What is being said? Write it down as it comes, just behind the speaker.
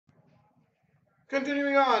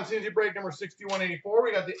Continuing on, CNC break number 6184,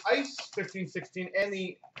 we got the Ice 1516 and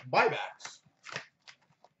the buybacks.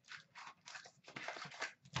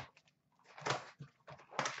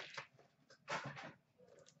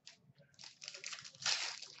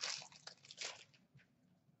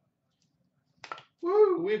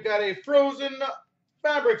 Woo! We've got a Frozen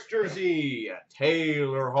Fabrics jersey,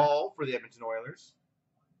 Taylor Hall for the Edmonton Oilers.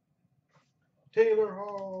 Taylor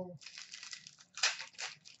Hall.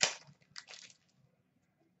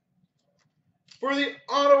 For the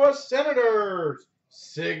Ottawa Senators,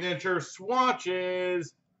 signature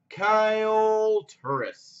swatches, Kyle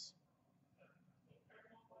Turris.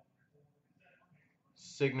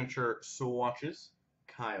 Signature swatches,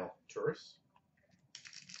 Kyle Turris.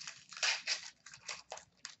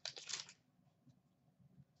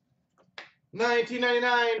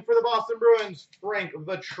 $19.99 for the Boston Bruins, Frank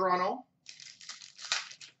Vatrano.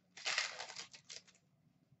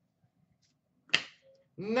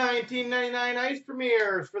 $19.99 Ice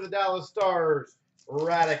Premieres for the Dallas Stars,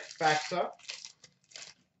 Radek Faksa.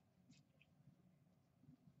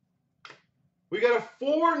 We got a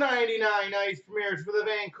 $4.99 Ice Premieres for the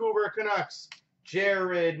Vancouver Canucks,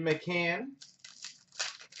 Jared McCann.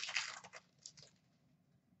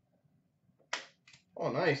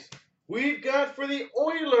 Oh, nice. We've got for the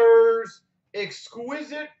Oilers,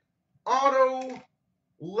 exquisite auto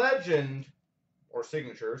legend, or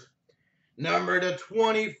signatures, number to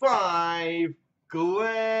 25,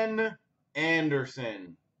 Glenn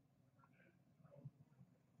Anderson.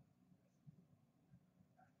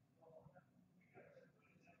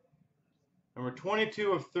 Number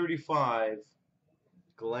 22 of 35,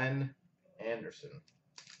 Glenn Anderson.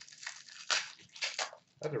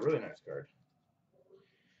 That's a really nice card.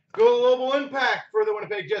 Global Impact for the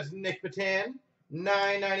Winnipeg Jets, Nick Patan.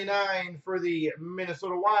 $9.99 for the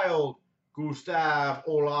Minnesota Wild, Gustav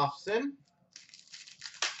Olofsson.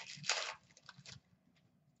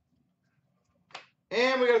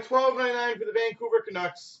 And we got a $12.99 for the Vancouver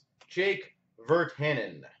Canucks, Jake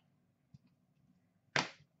Virtanen.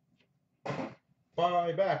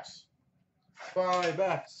 Buybacks.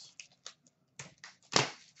 Buybacks.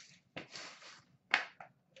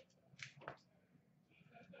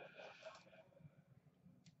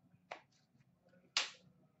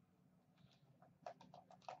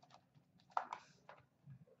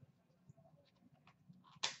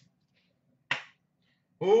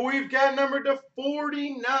 We've got number to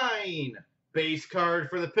 49, base card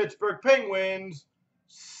for the Pittsburgh Penguins,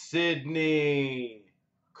 Sidney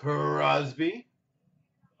Crosby.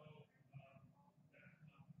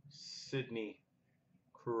 Sidney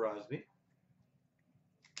Crosby.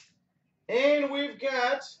 And we've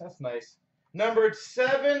got, that's nice, numbered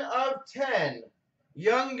 7 of 10,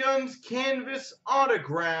 Young Guns canvas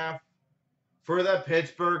autograph for the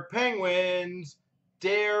Pittsburgh Penguins,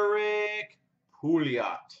 Derek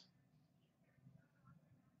Pouliot.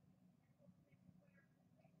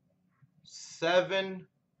 7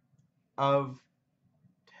 of